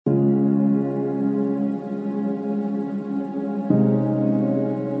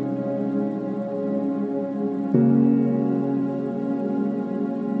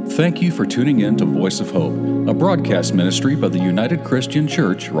Thank you for tuning in to Voice of Hope, a broadcast ministry by the United Christian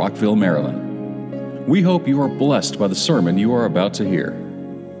Church, Rockville, Maryland. We hope you are blessed by the sermon you are about to hear.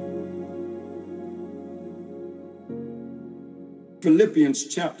 Philippians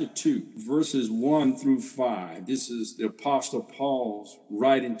chapter 2, verses 1 through 5. This is the Apostle Paul's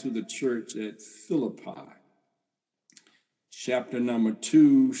writing to the church at Philippi. Chapter number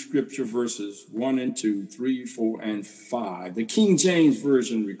 2, scripture verses 1 and 2, 3, 4, and 5. The King James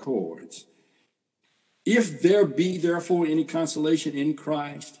Version records, "If there be therefore any consolation in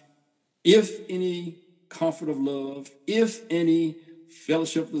Christ, if any comfort of love, if any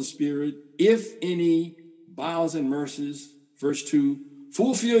fellowship of the Spirit, if any bowels and mercies," verse 2,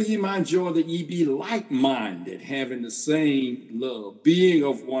 "fulfill ye my joy that ye be like-minded, having the same love, being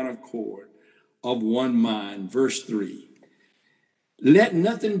of one accord, of one mind." Verse 3, "Let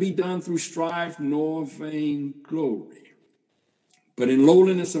nothing be done through strife nor vain glory, but in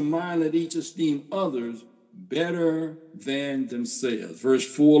lowliness of mind let each esteem others better than themselves." Verse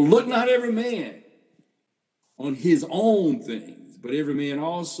 4, "Look not every man on his own things, but every man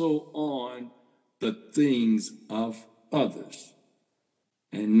also on the things of others."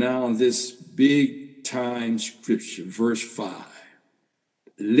 And now this big time scripture, verse 5,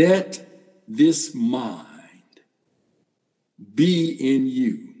 "Let this mind be in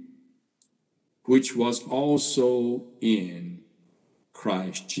you, which was also in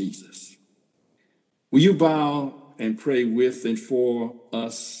Christ Jesus." Will you bow and pray with and for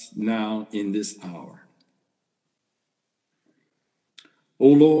us now in this hour? O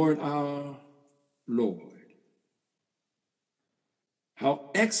Lord, our Lord,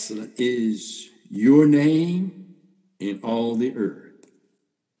 how excellent is your name in all the earth.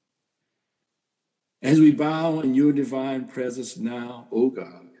 As we bow in your divine presence now, O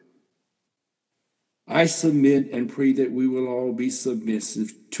God, I submit and pray that we will all be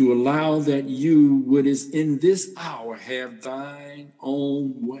submissive to allow that you would, as in this hour, have thine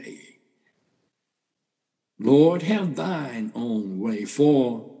own way. Lord, have thine own way,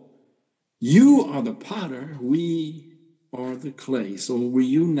 for you are the potter, we are the clay. So will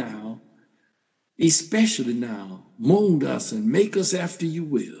you now, especially now, mold us and make us after you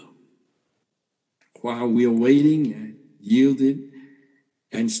will, while we are waiting and yielded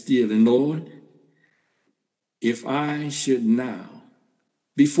and still. And Lord, if I should now,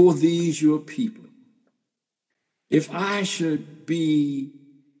 before these your people, if I should be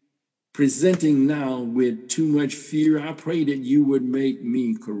presenting now with too much fear, I pray that you would make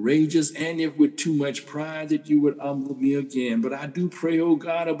me courageous, and if with too much pride, that you would humble me again. But I do pray, oh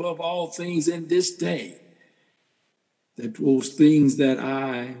God, above all things in this day, that those things that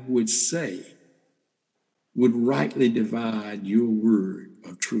I would say would rightly divide your word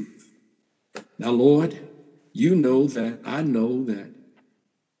of truth. Now, Lord, you know that I know that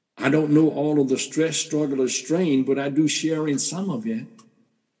I don't know all of the stress, struggle, or strain, but I do share in some of it.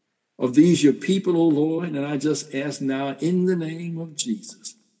 Of these your people, O Lord, and I just ask now in the name of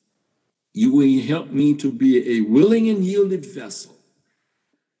Jesus, you will help me to be a willing and yielded vessel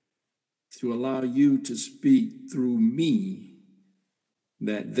to allow you to speak through me,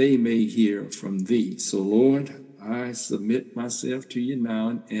 that they may hear from thee. So, Lord, I submit myself to you now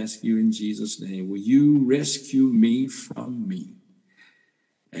and ask you in Jesus' name, will you rescue me from me,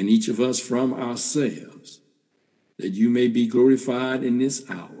 and each of us from ourselves, that you may be glorified in this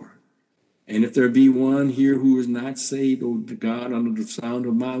hour. And if there be one here who is not saved, oh God, under the sound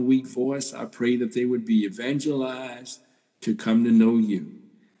of my weak voice, I pray that they would be evangelized to come to know you.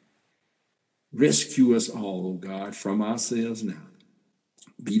 Rescue us all, oh God, from ourselves now.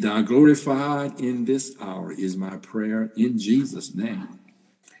 Be thou glorified in this hour is my prayer in Jesus' name.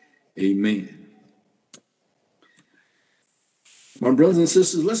 Amen. My brothers and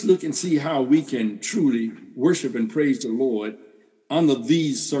sisters, let's look and see how we can truly worship and praise the Lord under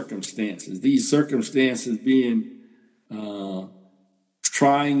these circumstances being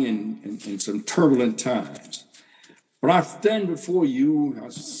trying and some turbulent times. But I stand before you, I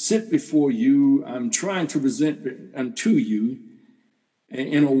sit before you, I'm trying to present unto you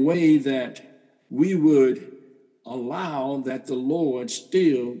in a way that we would allow that the Lord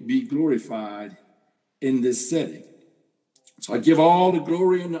still be glorified in this setting. So I give all the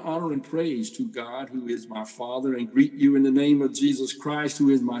glory and the honor and praise to God, who is my Father, and greet you in the name of Jesus Christ, who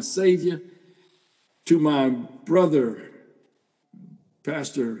is my Savior, to my brother,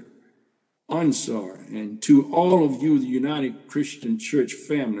 Pastor Ansar, and to all of you, the United Christian Church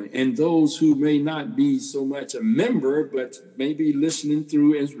family, and those who may not be so much a member, but may be listening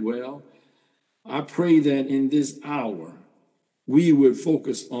through as well. I pray that in this hour, we would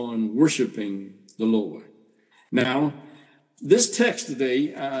focus on worshiping the Lord. Now, This text today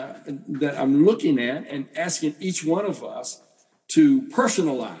that I'm looking at and asking each one of us to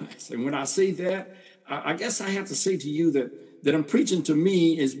personalize. And when I say that, I guess I have to say to you that I'm preaching to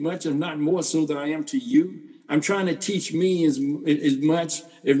me as much, if not more so, than I am to you. I'm trying to teach me as much,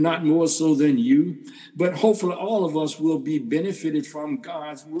 if not more so, than you. But hopefully all of us will be benefited from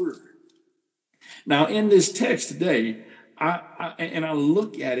God's word. Now, in this text today, I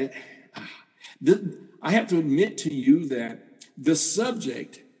look at it, I have to admit to you that the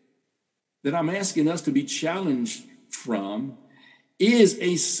subject that I'm asking us to be challenged from is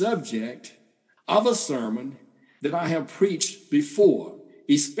a subject of a sermon that I have preached before,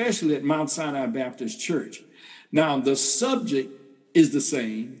 especially at Mount Sinai Baptist Church. Now, the subject is the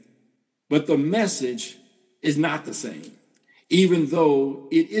same, but the message is not the same, even though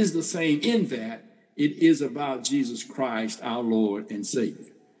it is the same in that it is about Jesus Christ, our Lord and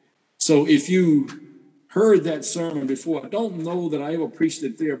Savior. So if you heard that sermon before, I don't know that I ever preached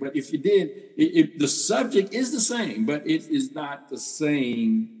it there, but if you did, the subject is the same, but it is not the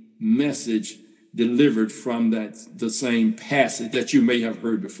same message delivered from the same passage that you may have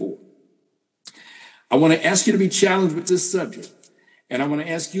heard before. I want to ask you to be challenged with this subject, and I want to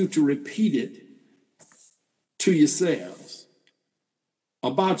ask you to repeat it to yourselves,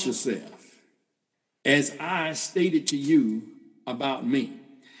 about yourself, as I stated to you about me.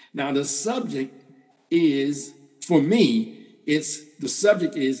 Now, the subject is, for me, the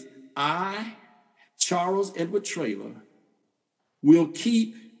subject is, I, Charles Edward Traylor, will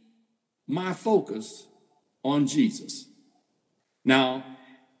keep my focus on Jesus. Now,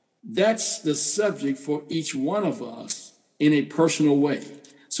 that's the subject for each one of us in a personal way.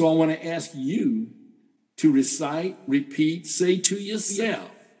 So I want to ask you to recite, repeat, say to yourself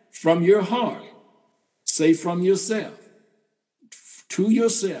from your heart, say from yourself, to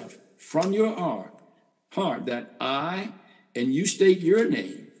yourself, from your heart, that I, and you state your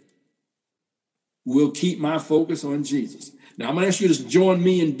name, will keep my focus on Jesus. Now, I'm going to ask you to join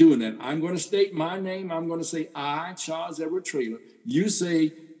me in doing that. I'm going to state my name. I'm going to say I, Charles Edward Traylor. You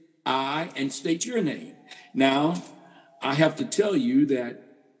say I and state your name. Now, I have to tell you that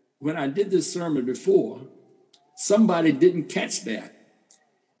when I did this sermon before, somebody didn't catch that.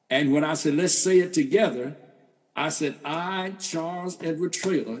 And when I said, let's say it together, I said, I, Charles Edward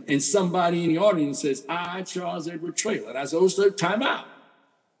Traylor, and somebody in the audience says, I, Charles Edward Traylor. And I said, oh, so time out.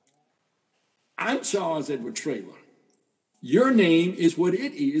 I'm Charles Edward Traylor. Your name is what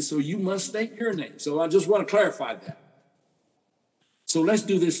it is, so you must state your name. So I just want to clarify that. So let's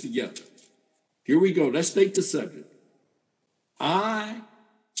do this together. Here we go. Let's state the subject. I,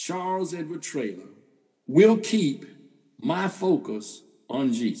 Charles Edward Traylor, will keep my focus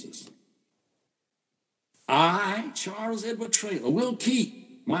on Jesus. I, Charles Edward Traylor, will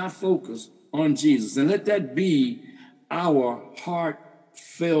keep my focus on Jesus. And let that be our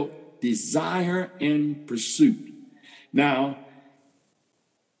heartfelt desire and pursuit. Now,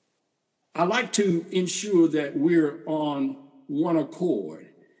 I like to ensure that we're on one accord,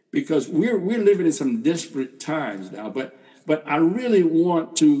 because we're living in some desperate times now, but I really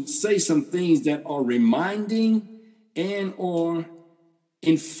want to say some things that are reminding and or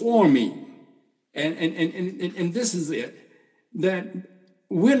informing. And this is it, that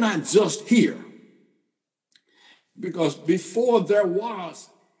we're not just here, because before there was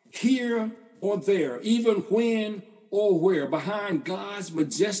here or there, even when or where, behind God's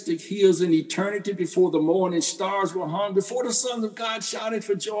majestic hills in eternity, before the morning stars were hung, before the sons of God shouted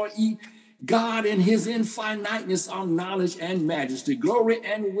for joy, God in his infiniteness of knowledge and majesty, glory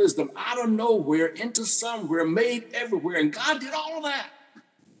and wisdom, out of nowhere into somewhere, made everywhere. And God did all of that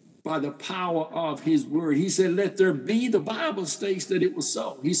by the power of his word. He said, let there be, the Bible states that it was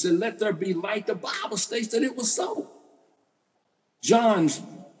so. He said, let there be light, the Bible states that it was so. John's,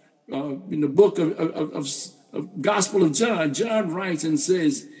 in the book of Gospel of John, John writes and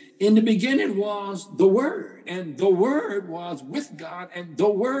says, in the beginning was the Word, and the Word was with God, and the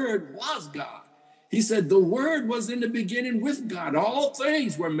Word was God. He said the Word was in the beginning with God. All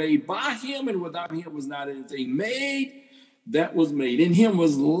things were made by him, and without him was not anything made that was made. In him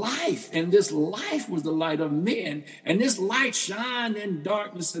was life, and this life was the light of men. And this light shined in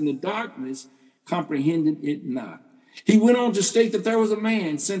darkness, and the darkness comprehended it not. He went on to state that there was a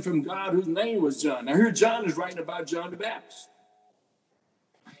man sent from God whose name was John. Now here John is writing about John the Baptist.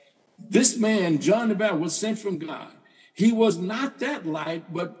 This man, John the Baptist, was sent from God. He was not that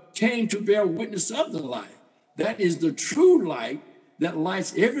light, but came to bear witness of the light. That is the true light that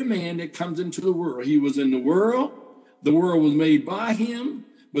lights every man that comes into the world. He was in the world was made by him,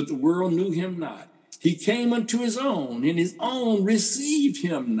 but the world knew him not. He came unto his own, and his own received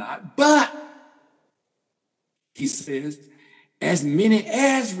him not. But, he says, As many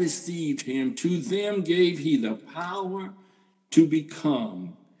as received him, to them gave he the power to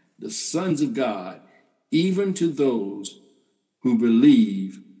become the sons of God, even to those who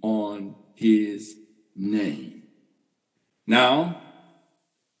believe on his name. Now,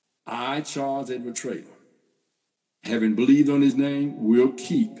 I, Charles Edward Traylor, having believed on his name, will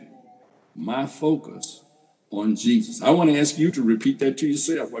keep my focus on Jesus. I want to ask you to repeat that to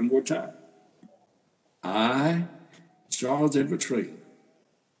yourself one more time. I, Charles Edward Traylor,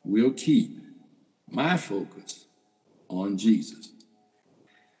 will keep my focus on Jesus.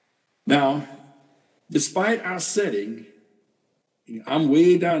 Now, despite our setting, I'm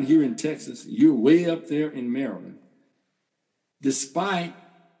way down here in Texas, you're way up there in Maryland. Despite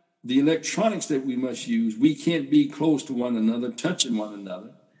the electronics that we must use, we can't be close to one another, touching one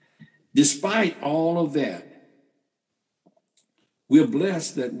another. Despite all of that, we're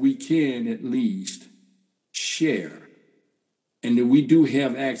blessed that we can at least share and that we do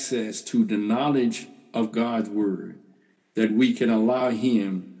have access to the knowledge of God's word, that we can allow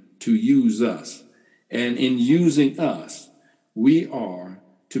him to use us. And in using us, we are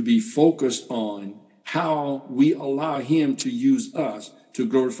to be focused on how we allow him to use us to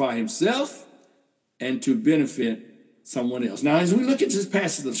glorify himself and to benefit someone else. Now, as we look at this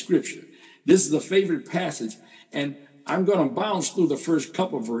passage of scripture, this is a favorite passage, and I'm going to bounce through the first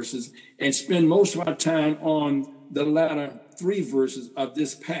couple of verses and spend most of our time on the latter 3 verses of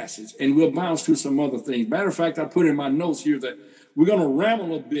this passage, and we'll bounce through some other things. Matter of fact, I put in my notes here that we're going to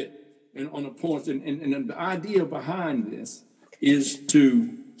ramble a bit on the points, and the idea behind this is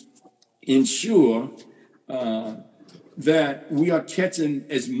to ensure that we are catching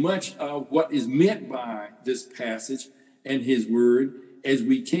as much of what is meant by this passage and his word as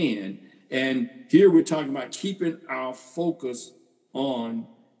we can. And here we're talking about keeping our focus on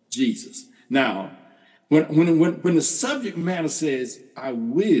Jesus. Now, when the subject matter says "I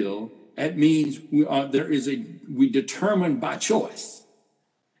will," that means we determine by choice.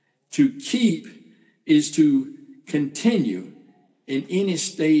 To keep is to continue in any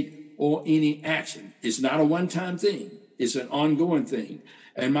state or any action. It's not a one-time thing. It's an ongoing thing.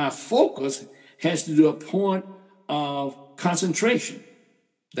 And my focus has to do a point of concentration.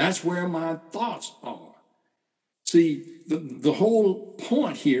 That's where my thoughts are. See, the whole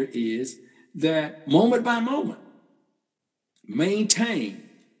point here is that moment by moment, maintain,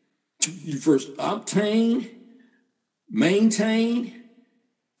 you first obtain, maintain,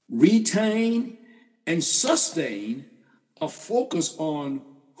 retain, and sustain a focus on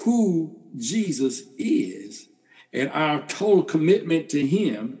who Jesus is and our total commitment to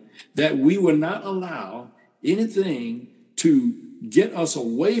him, that we will not allow anything to get us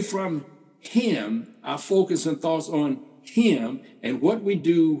away from him, our focus and thoughts on him and what we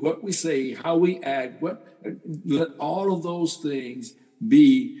do, what we say, how we act, let all of those things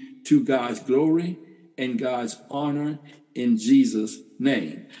be to God's glory and God's honor in Jesus'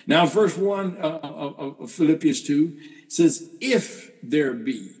 name. Now, verse 1 of Philippians 2 says, if there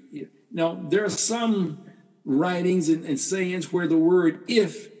be. Now, there are some writings and sayings where the word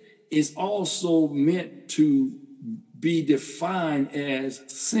if is also meant to be defined as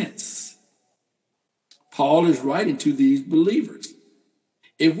since. Paul is writing to these believers.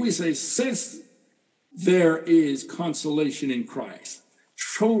 If we say, since there is consolation in Christ,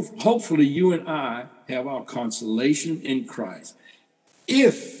 hopefully you and I have our consolation in Christ.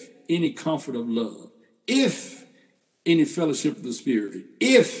 If any comfort of love, if any fellowship of the Spirit,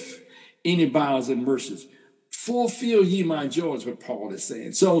 if any bowels and mercies, fulfill ye my joy, is what Paul is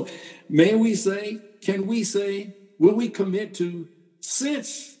saying. So may we say, can we say, will we commit to,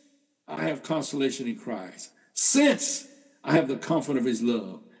 since I have consolation in Christ, since I have the comfort of his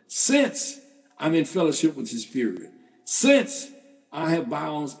love, since I'm in fellowship with his Spirit, since I have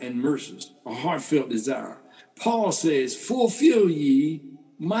bowels and mercies, a heartfelt desire. Paul says, fulfill ye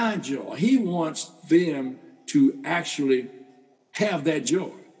my joy. He wants them to actually have that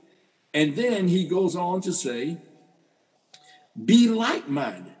joy. And then he goes on to say, be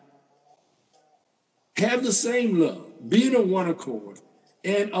like-minded, have the same love, be in a one accord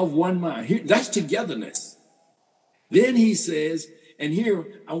and of one mind. Here, that's togetherness. Then he says, and here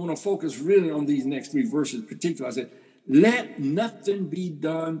I want to focus really on these next 3 verses, particularly. I said, let nothing be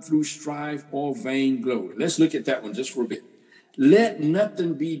done through strife or vain glory. Let's look at that one just for a bit. Let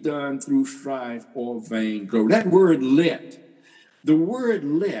nothing be done through strife or vain glory. That word let, the word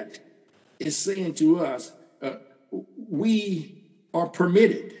let is saying to us, we are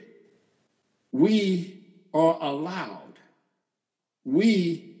permitted, we are allowed,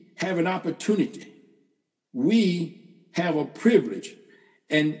 we have an opportunity, we have a privilege.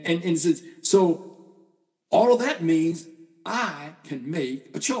 And it says, so all of that means I can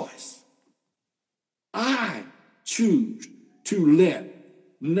make a choice. I choose to let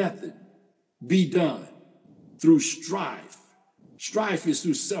nothing be done through strife. Strife is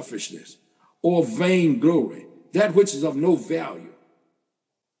through selfishness or vainglory, that which is of no value.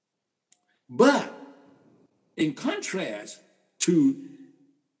 But in contrast to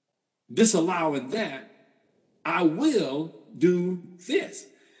disallowing that, I will do this.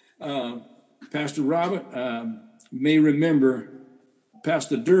 Pastor Robert may remember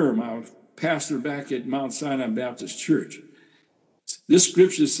Pastor Durham, our pastor back at Mount Sinai Baptist Church. This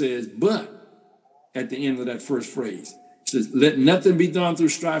scripture says, but, at the end of that first phrase. It says, let nothing be done through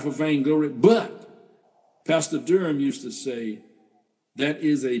strife or vainglory, but. Pastor Durham used to say, that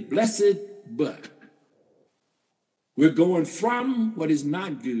is a blessed but. We're going from what is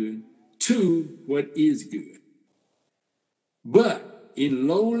not good to what is good. But in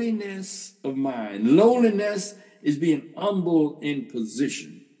lowliness of mind, lowliness is being humble in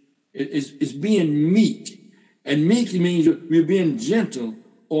position. It's being meek. And meek means you're being gentle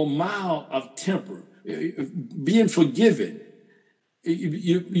or mild of temper, being forgiving.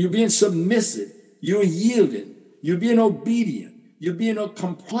 You're being submissive. You're yielding. You're being obedient. You're being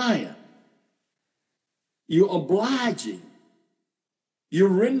compliant. You're obliging. You're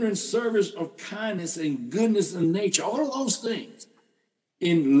rendering service of kindness and goodness in nature. All of those things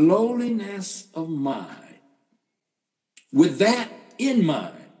in lowliness of mind. With that in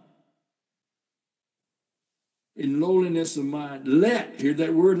mind, in lowliness of mind, let, hear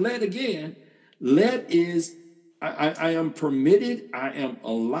that word let again. Let is, I am permitted, I am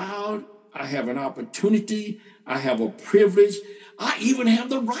allowed, I have an opportunity, I have a privilege, I even have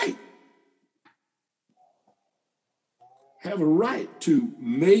the right. Have a right to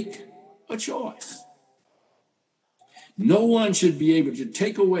make a choice. No one should be able to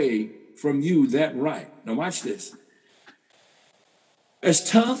take away from you that right. Now watch this. As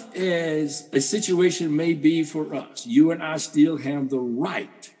tough as a situation may be for us, you and I still have the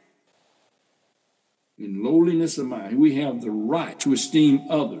right, in lowliness of mind, we have the right to esteem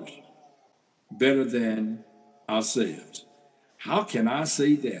others better than ourselves. How can I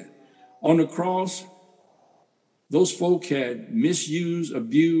say that? On the cross, those folk had misused,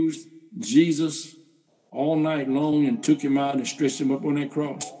 abused Jesus all night long and took him out and stretched him up on that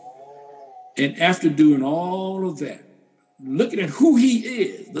cross. And after doing all of that, looking at who he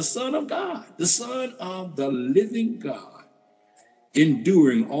is, the Son of God, the Son of the living God,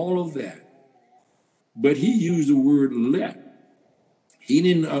 enduring all of that. But he used the word let. He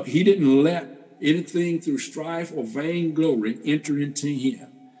didn't let anything through strife or vainglory enter into him.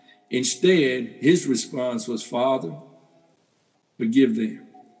 Instead, his response was, Father, forgive them.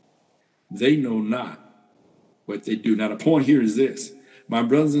 They know not what they do. Now, the point here is this. My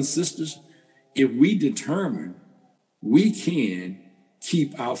brothers and sisters, if we determine we can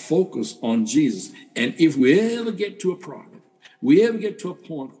keep our focus on Jesus, and if we ever get to a problem, we ever get to a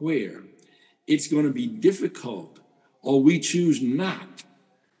point where it's going to be difficult or we choose not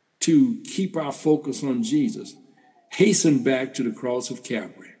to keep our focus on Jesus, hasten back to the cross of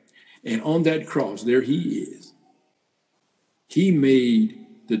Calvary. And on that cross, there he is. He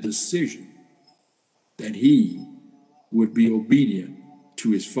made the decision that he would be obedient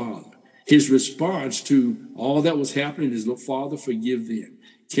to his Father. His response to all that was happening is, look, Father, forgive them.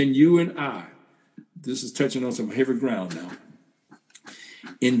 Can you and I, this is touching on some heavy ground now,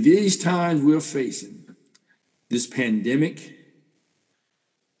 in these times we're facing, this pandemic,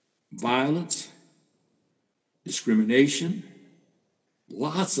 violence, discrimination,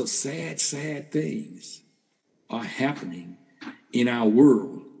 lots of sad things are happening in our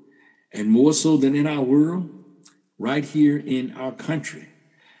world. And more so than in our world, right here in our country.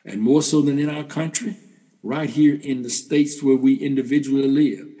 And more so than in our country, right here in the states where we individually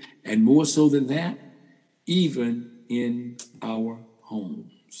live. And more so than that, even in our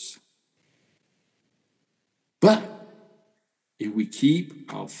homes. But if we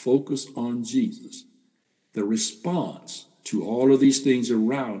keep our focus on Jesus, the response to all of these things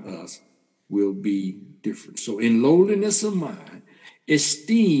around us will be different. So in lowliness of mind,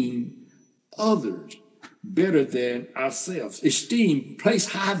 esteem others better than ourselves. Esteem, place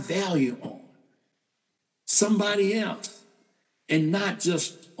high value on somebody else and not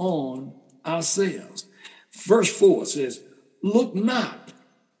just on ourselves. Verse 4 says, look not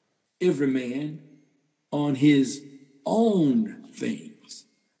every man on his own things.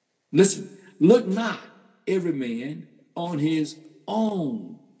 Listen, look not every man on his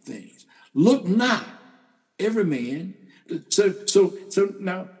own things. Look not every man. So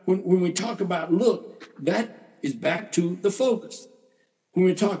now when we talk about look, that is back to the focus. When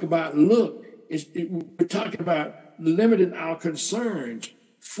we talk about look, we're talking about limiting our concerns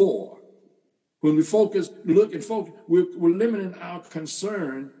for. When we look and focus, we're limiting our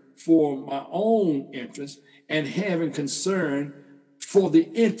concern for my own interest and having concern for the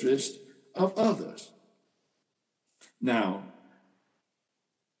interest of others. Now,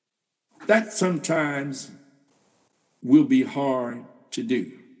 that sometimes will be hard to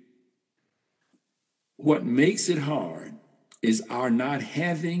do. What makes it hard is our not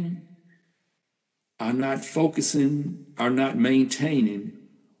focusing, our not maintaining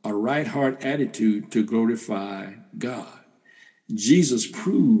a right heart attitude to glorify God. Jesus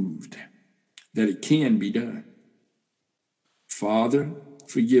proved that it can be done. Father,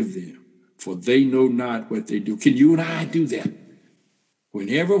 forgive them, for they know not what they do. Can you and I do that?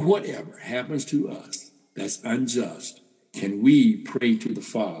 Whenever whatever happens to us that's unjust, can we pray to the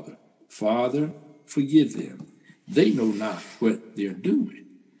Father? Father, forgive them. They know not what they're doing.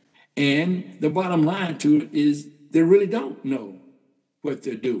 And the bottom line to it is they really don't know what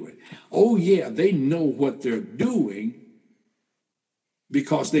they're doing. Oh, yeah, they know what they're doing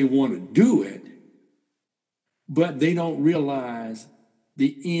because they want to do it, but they don't realize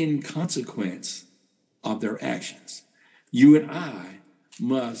the end consequence of their actions. You and I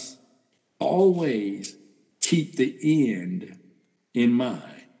must always keep the end in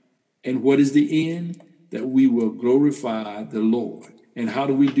mind. And what is the end? That we will glorify the Lord. And how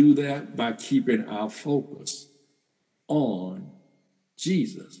do we do that? By keeping our focus on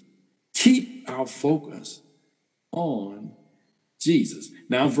Jesus. Keep our focus on Jesus.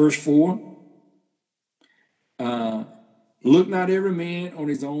 Now, verse 4, look not every man on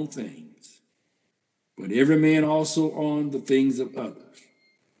his own things, but every man also on the things of others.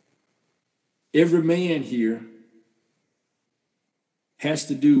 Every man here has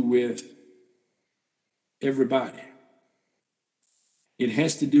to do with everybody. It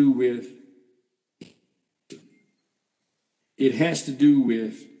has to do with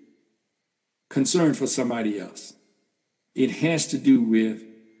concern for somebody else. It has to do with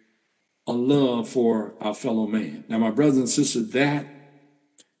a love for our fellow man. Now, my brothers and sisters, that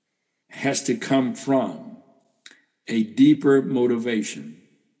has to come from a deeper motivation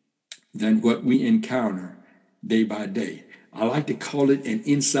than what we encounter day by day. I like to call it an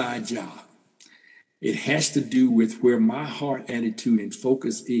inside job. It has to do with where my heart attitude and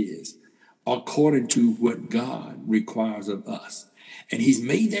focus is according to what God requires of us. And he's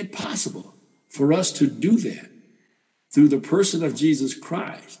made that possible for us to do that through the person of Jesus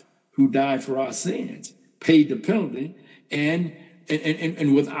Christ, who died for our sins, paid the penalty, and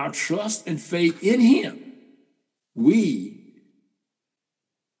with our trust and faith in him, we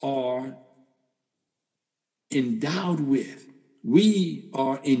are endowed with, we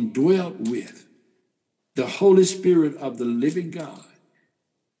are indwelt with the Holy Spirit of the living God,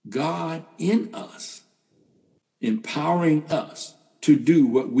 God in us, empowering us to do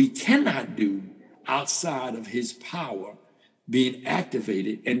what we cannot do outside of his power being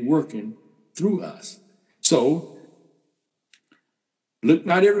activated and working through us. So, look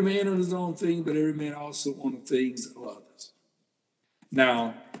not every man on his own thing, but every man also on the things of others.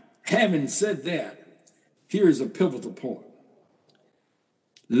 Now, having said that, here is a pivotal point.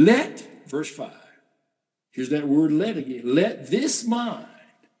 Let, verse 5, here's that word let again. Let this mind,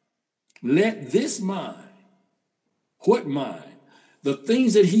 what mind? The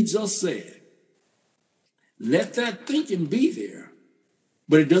things that he just said. Let that thinking be there,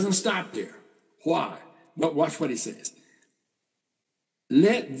 but it doesn't stop there. Why? But watch what he says.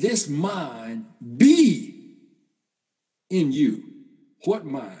 Let this mind be in you. What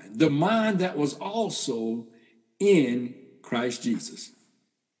mind? The mind that was also in Christ Jesus.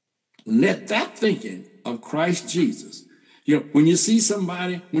 Let that thinking of Christ Jesus. You know, when you see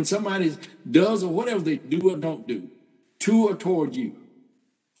somebody, when somebody does or whatever they do or don't do, to or toward you,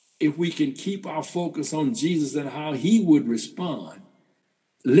 if we can keep our focus on Jesus and how he would respond,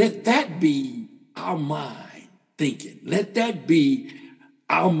 let that be our mind thinking. Let that be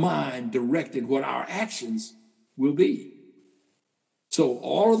our mind directed what our actions will be. So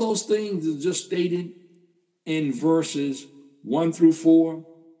all of those things are just stated in verses 1 through 4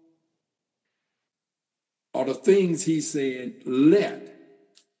 are the things he said, let.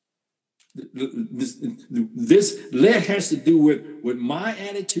 This let has to do with my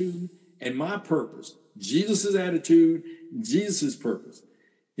attitude and my purpose. Jesus' attitude, Jesus' purpose.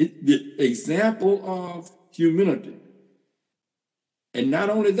 The example of humility. And not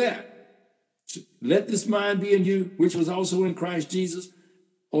only that, let this mind be in you, which was also in Christ Jesus.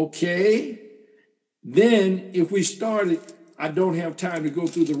 Okay. Then if we started, I don't have time to go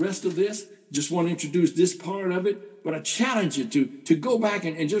through the rest of this. Just want to introduce this part of it. But I challenge you to go back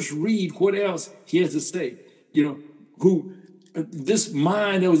and just read what else he has to say. You know, this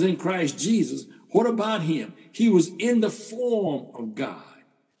mind that was in Christ Jesus, what about him? He was in the form of God,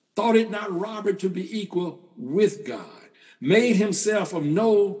 thought it not robbery to be equal with God, made himself of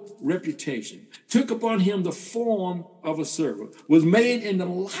no reputation, took upon him the form of a servant, was made in the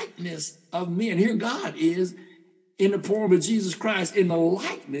likeness of men. Here God is in the form of Jesus Christ, in the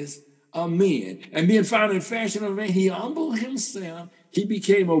likeness of men. And being found in fashion of man, he humbled himself. He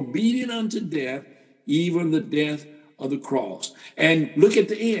became obedient unto death, even the death of the cross. And look at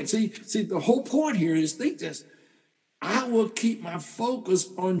the end. See, the whole point here is, think this: I will keep my focus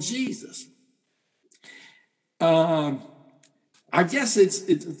on Jesus. I guess it's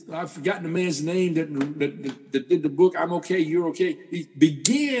I've forgotten the man's name that did the book, I'm Okay, You're Okay. He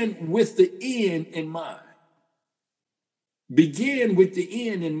began with the end in mind. Begin with the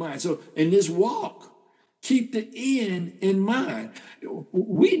end in mind. So in this walk, keep the end in mind.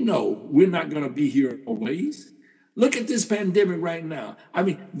 We know we're not going to be here always. Look at this pandemic right now. I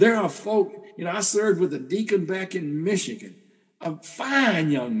mean, there are folk, I served with a deacon back in Michigan, a fine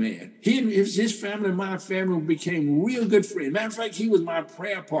young man. He and his family and my family became real good friends. Matter of fact, he was my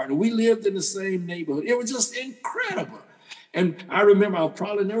prayer partner. We lived in the same neighborhood. It was just incredible. And I remember, I'll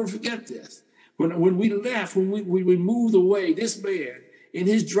probably never forget this. When we left, when we moved away, this man, in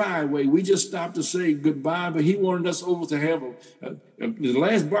his driveway, we just stopped to say goodbye, but he wanted us over to have the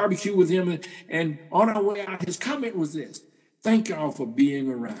last barbecue with him. And on our way out, his comment was this: thank y'all for being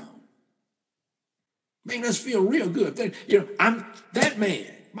around. Made us feel real good. That man,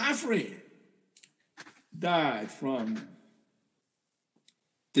 my friend, died from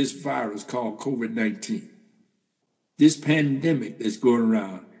this virus called COVID-19. This pandemic that's going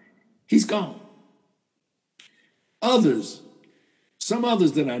around, he's gone. Some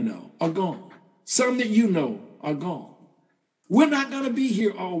others that I know are gone. Some that you know are gone. We're not going to be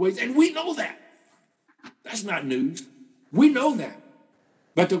here always, and we know that. That's not news. We know that.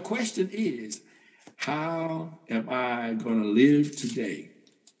 But the question is, how am I going to live today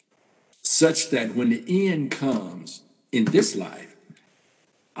such that when the end comes in this life,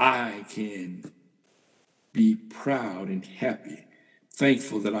 I can be proud and happy,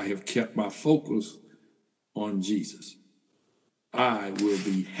 thankful that I have kept my focus on Jesus? I will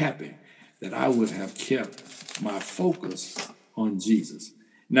be happy that I would have kept my focus on Jesus.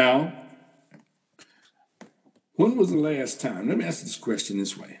 Now, when was the last time? Let me ask this question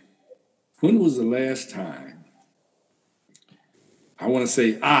this way. When was the last time, I want to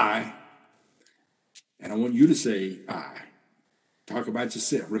say I, and I want you to say I. Talk about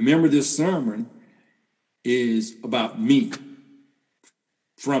yourself. Remember, this sermon is about me,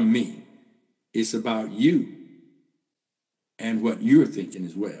 from me. It's about you and what you're thinking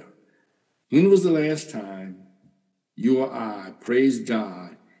as well. When was the last time you or I praised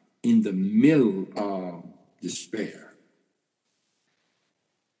God in the middle of despair?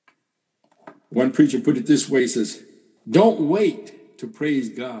 One preacher put it this way: he says, don't wait to praise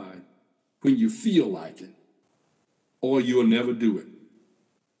God when you feel like it, or you'll never do it.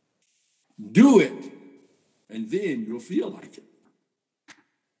 Do it, and then you'll feel like it.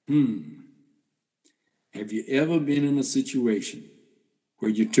 Have you ever been in a situation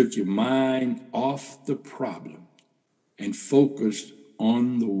where you took your mind off the problem and focused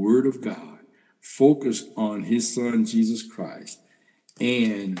on the Word of God, focused on His Son, Jesus Christ,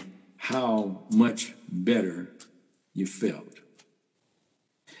 and how much better you felt?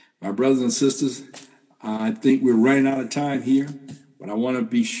 My brothers and sisters, I think we're running out of time here, but I want to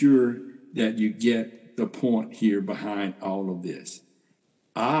be sure that you get the point here behind all of this.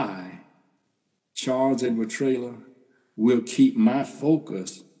 I, Charles Edward Traylor, will keep my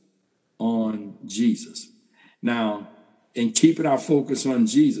focus on Jesus. Now, in keeping our focus on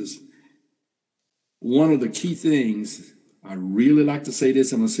Jesus, one of the key things, I really like to say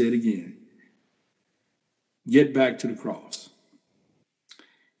this, I'm going to say it again: get back to the cross.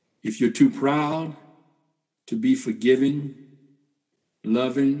 If you're too proud to be forgiving,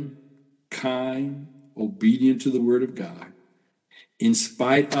 loving, kind, obedient to the Word of God, in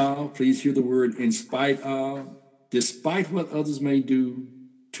spite of, please hear the word, in spite of, despite what others may do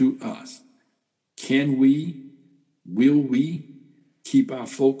to us, can we, will we keep our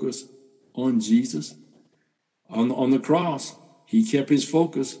focus on Jesus? On the cross, He kept His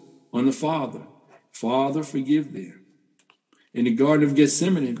focus on the Father. Father, forgive them. In the Garden of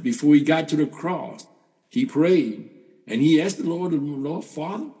Gethsemane, before He got to the cross, He prayed, and He asked the Lord,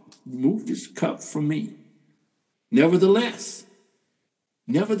 Father, remove this cup from me. Nevertheless,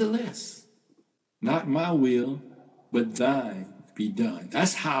 not my will, but thine be done.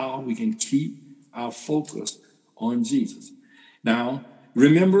 That's how we can keep our focus on Jesus. Now,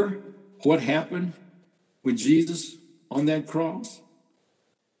 remember what happened with Jesus on that cross.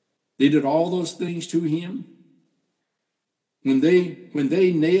 They did all those things to him. When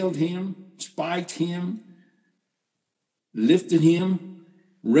they nailed him, spiked him, lifted him,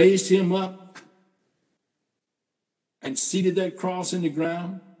 raised him up, and seated that cross in the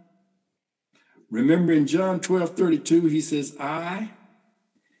ground. Remember in John 12:32, he says, I,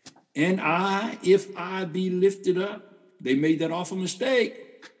 if I be lifted up. They made that awful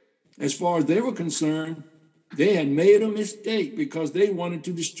mistake. As far as they were concerned, they had made a mistake because they wanted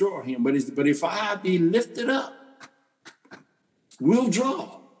to destroy him. But if I be lifted up, we'll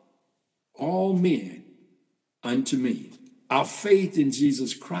draw all men unto me. Our faith in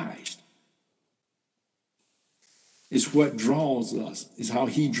Jesus Christ is what draws us, is how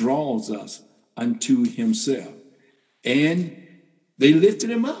he draws us unto himself. And they lifted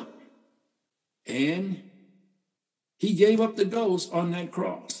him up. And he gave up the ghost on that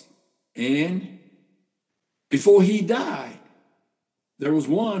cross. And before he died, there was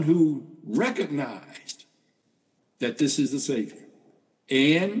one who recognized that this is the Savior.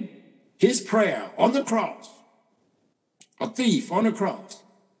 And his prayer on the cross, a thief on the cross,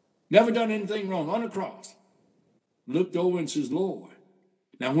 never done anything wrong, on the cross, looked over and says, Lord.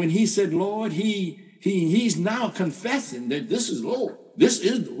 Now, when he said, Lord, he's now confessing that this is Lord. This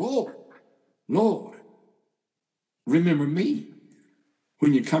is the Lord. Lord, remember me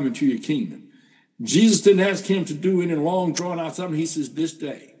when you come into your kingdom. Jesus didn't ask him to do any long drawn out something. He says, this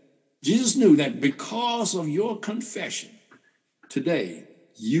day. Jesus knew that because of your confession, today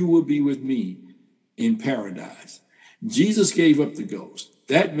you will be with me in paradise. Jesus gave up the ghost.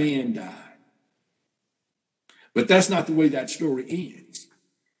 That man died. But that's not the way that story ends.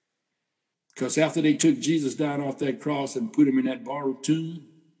 Because after they took Jesus down off that cross and put him in that borrowed tomb,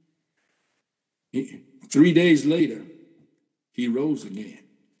 3 days later, he rose again.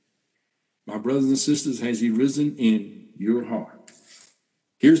 My brothers and sisters, has he risen in your heart?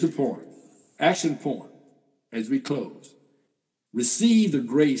 Here's the point, action point, as we close. Receive the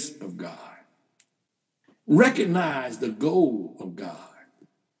grace of God. Recognize the goal of God.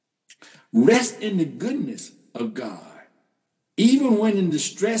 Rest in the goodness of God. Even when in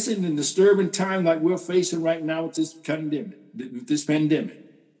distressing and disturbing time like we're facing right now with this pandemic.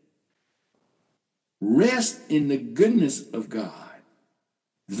 Rest in the goodness of God.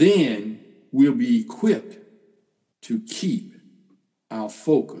 Then we'll be equipped to keep our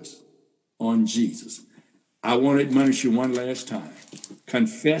focus on Jesus. I want to admonish you one last time.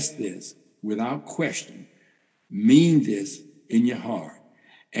 Confess this without question. Mean this in your heart.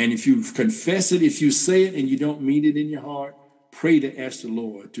 And if you confess it, if you say it and you don't mean it in your heart, pray to ask the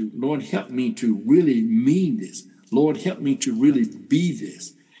Lord to, Lord, help me to really mean this. Lord, help me to really be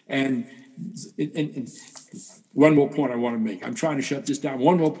this. And one more point I want to make. I'm trying to shut this down.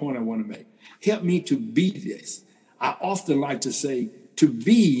 One more point I want to make. Help me to be this. I often like to say to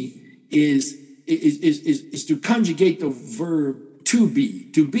be is to conjugate the verb to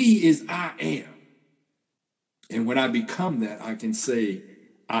be. To be is I am. And when I become that, I can say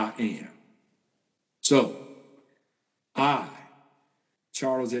I am. So I,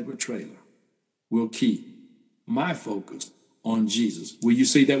 Charles Edward Traylor, will keep my focus on Jesus. Will you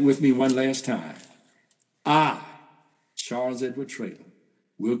say that with me one last time? I, Charles Edward Traylor,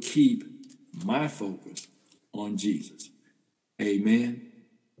 will keep my focus on Jesus. Amen.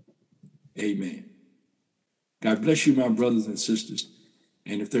 Amen. God bless you, my brothers and sisters.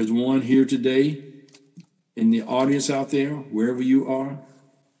 And if there's one here today in the audience out there, wherever you are,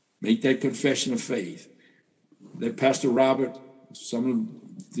 make that confession of faith. Let Pastor Robert, some of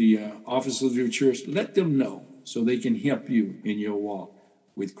the officers of your church, let them know so they can help you in your walk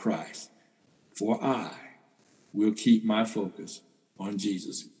with Christ. For I will keep my focus on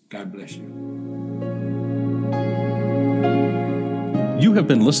Jesus. God bless you. You have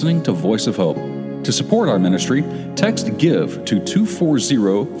been listening to Voice of Hope. To support our ministry, text GIVE to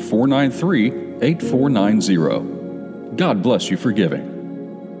 240-493-8490. God bless you for giving.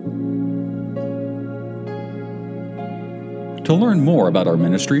 To learn more about our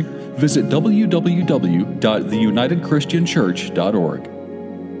ministry, visit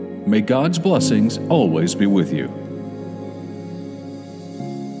www.theunitedchristianchurch.org. May God's blessings always be with you.